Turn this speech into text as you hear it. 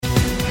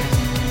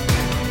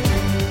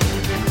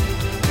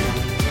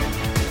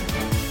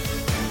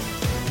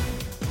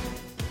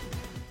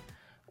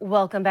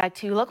Welcome back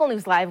to Local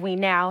News Live. We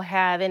now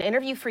have an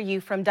interview for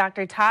you from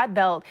Dr. Todd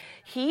Belt.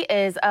 He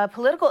is a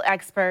political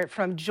expert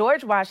from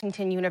George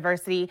Washington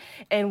University,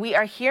 and we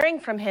are hearing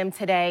from him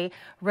today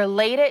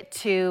related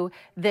to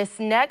this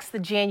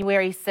next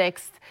January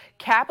 6th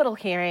Capitol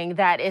hearing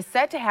that is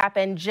set to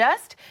happen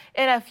just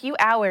in a few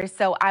hours.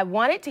 So I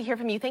wanted to hear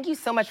from you. Thank you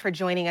so much for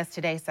joining us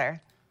today,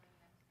 sir.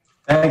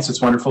 Thanks.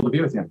 It's wonderful to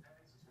be with you.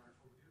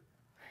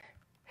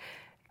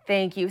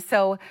 Thank you.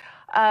 So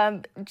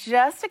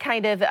just to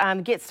kind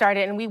of get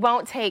started, and we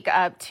won't take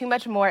up too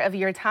much more of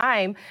your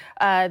time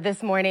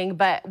this morning,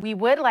 but we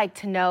would like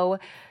to know,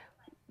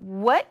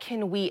 what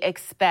can we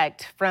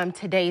expect from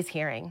today's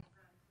hearing?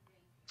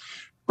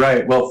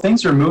 Right. Well,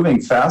 things are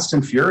moving fast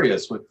and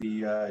furious with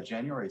the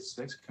January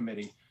 6th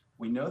committee.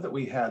 We know that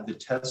we had the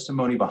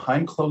testimony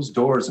behind closed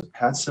doors of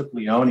Pat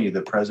Cipollone,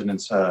 the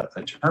president's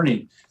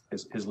attorney,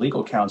 his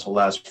legal counsel,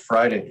 last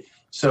Friday.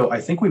 So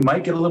I think we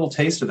might get a little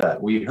taste of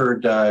that. We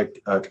heard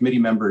committee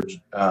member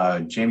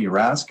Jamie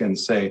Raskin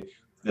say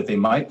that they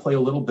might play a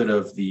little bit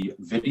of the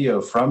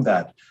video from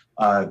that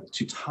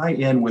to tie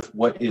in with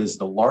what is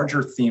the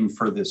larger theme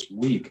for this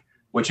week,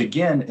 which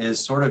again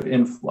is sort of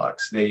in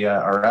flux. They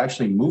are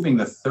actually moving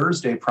the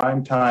Thursday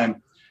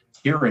primetime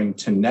hearing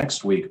to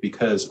next week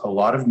because a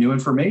lot of new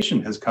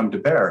information has come to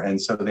bear.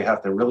 And so they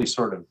have to really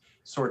sort of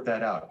sort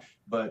that out.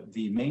 But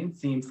the main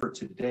theme for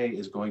today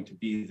is going to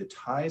be the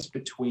ties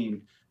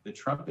between the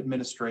Trump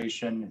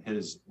administration,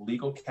 his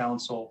legal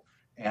counsel,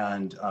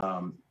 and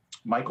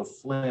Michael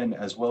Flynn,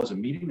 as well as a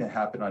meeting that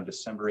happened on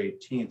December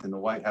 18th in the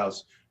White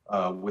House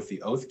with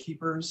the Oath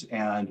Keepers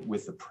and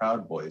with the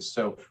Proud Boys.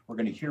 So we're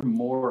going to hear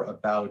more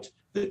about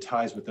the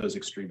ties with those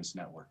extremist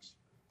networks.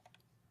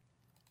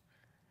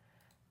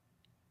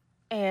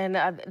 And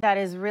that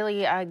is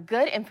really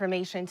good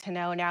information to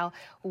know. Now,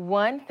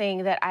 one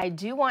thing that I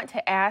do want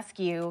to ask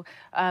you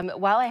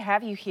while I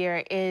have you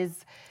here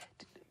is,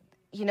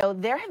 you know,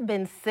 there have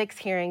been 6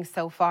 hearings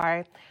so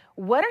far.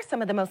 What are some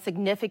of the most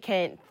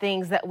significant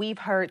things that we've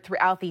heard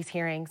throughout these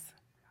hearings?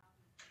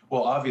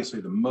 Well,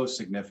 obviously, the most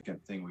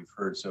significant thing we've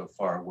heard so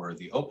far were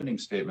the opening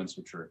statements,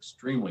 which are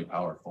extremely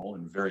powerful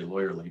and very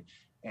lawyerly.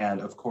 And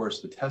of course,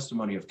 the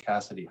testimony of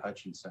Cassidy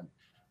Hutchinson.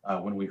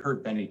 When we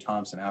heard Benny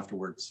Thompson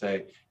afterwards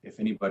say, if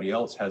anybody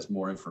else has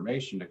more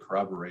information to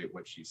corroborate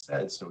what she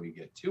said, so we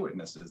get 2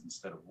 witnesses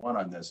instead of 1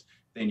 on this,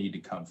 they need to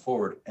come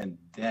forward. And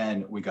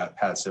then we got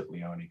Pat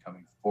Cipollone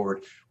coming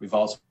forward. We've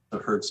also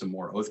heard some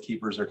more Oath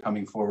Keepers are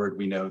coming forward.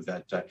 We know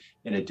that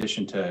in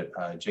addition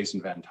to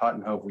Jason Van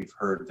Tottenhove, we've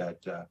heard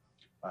that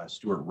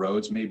Stuart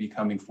Rhodes may be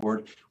coming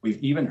forward.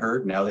 We've even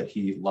heard, now that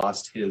he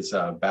lost his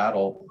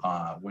battle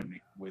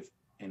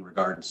in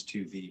regards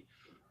to the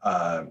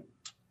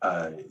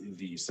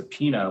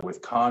subpoena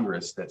with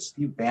Congress, that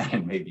Steve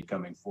Bannon may be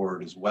coming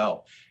forward as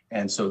well.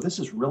 And so this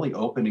is really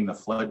opening the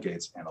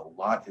floodgates, and a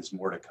lot is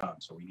more to come.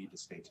 So we need to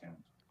stay tuned.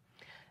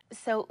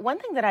 So one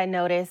thing that I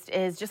noticed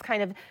is just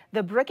kind of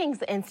the Brookings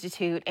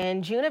Institute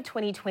in June of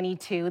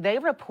 2022, they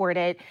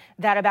reported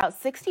that about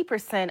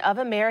 60% of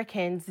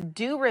Americans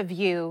do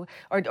review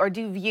or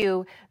do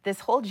view this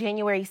whole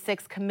January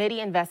 6th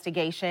committee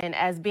investigation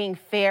as being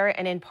fair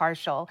and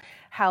impartial.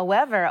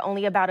 However,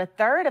 only about a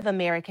third of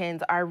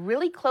Americans are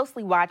really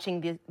closely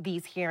watching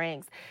these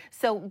hearings.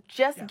 So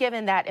just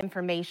given that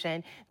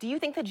information, do you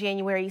think the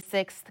January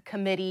 6th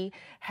committee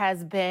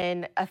has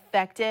been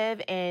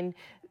effective in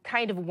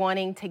kind of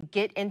wanting to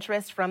get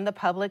interest from the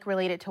public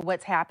related to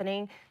what's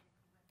happening?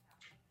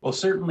 Well,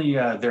 certainly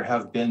there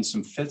have been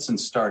some fits and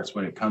starts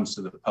when it comes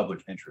to the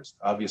public interest.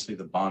 Obviously,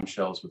 the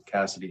bombshells with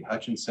Cassidy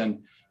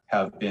Hutchinson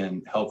have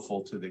been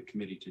helpful to the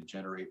committee to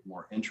generate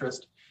more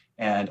interest.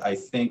 And I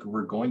think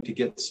we're going to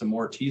get some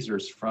more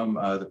teasers from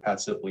the Pat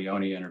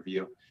Cipollone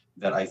interview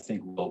that I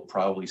think will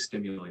probably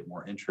stimulate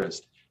more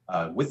interest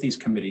with these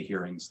committee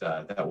hearings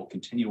that will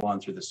continue on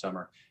through the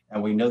summer.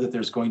 And we know that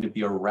there's going to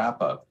be a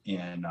wrap up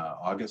in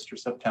August or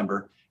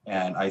September.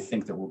 And I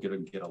think that we're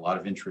going to get a lot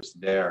of interest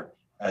there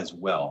as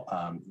well.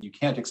 You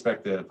can't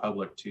expect the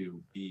public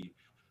to be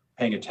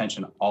paying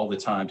attention all the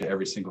time to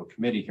every single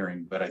committee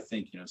hearing, but I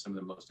think, you know, some of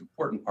the most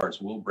important parts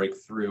will break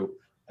through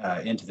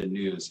into the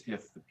news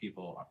if the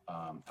people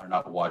are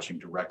not watching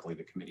directly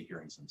the committee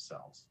hearings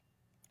themselves.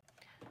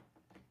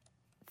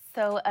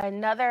 So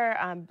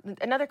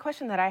another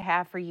question that I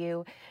have for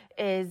you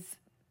is,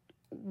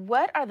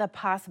 what are the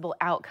possible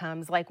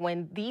outcomes? Like,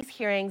 when these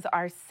hearings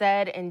are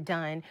said and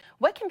done,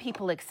 what can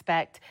people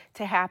expect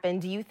to happen?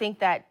 Do you think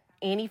that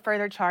any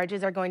further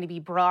charges are going to be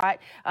brought?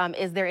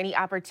 Is there any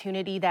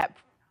opportunity that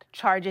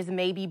charges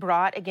may be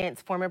brought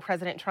against former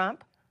President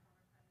Trump?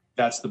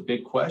 That's the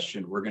big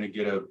question. We're going to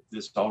get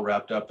this all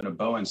wrapped up in a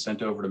bow and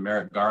sent over to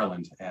Merrick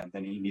Garland, and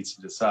then he needs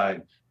to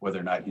decide whether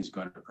or not he's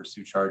going to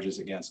pursue charges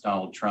against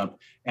Donald Trump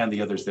and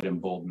the others that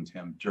emboldened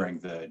him during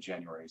the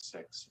January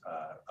 6th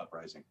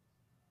uprising.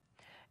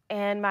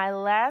 And my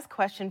last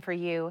question for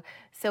you.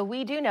 So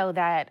we do know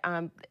that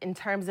in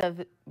terms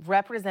of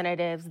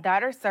representatives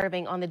that are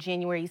serving on the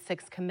January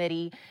 6th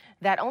committee,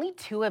 that only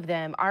 2 of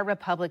them are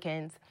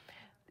Republicans.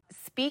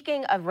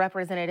 Speaking of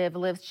Representative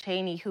Liz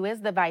Cheney, who is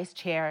the vice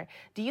chair,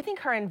 do you think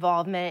her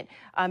involvement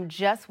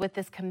just with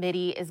this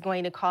committee is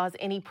going to cause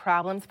any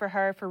problems for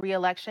her for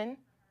reelection?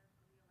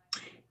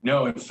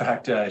 No, in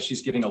fact,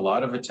 she's getting a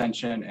lot of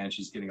attention and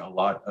she's getting a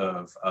lot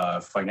of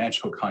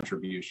financial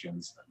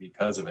contributions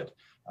because of it.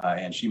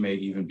 And she may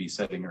even be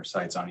setting her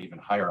sights on even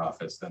higher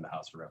office than the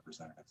House of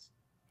Representatives.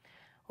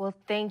 Well,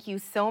 thank you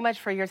so much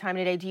for your time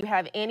today. Do you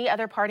have any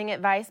other parting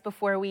advice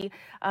before we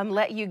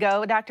let you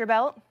go, Dr.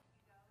 Belt?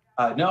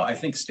 No, I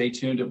think stay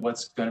tuned at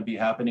what's going to be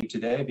happening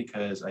today,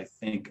 because I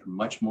think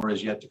much more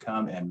is yet to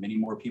come and many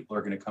more people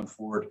are going to come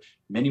forward,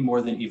 many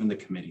more than even the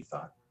committee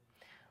thought.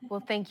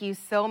 Well, thank you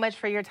so much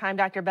for your time,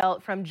 Dr.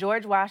 Belt from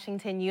George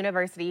Washington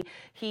University.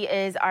 He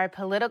is our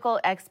political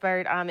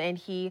expert and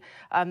he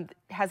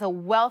has a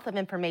wealth of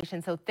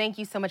information. So thank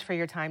you so much for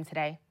your time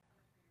today.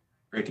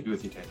 Great to be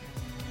with you, Tate.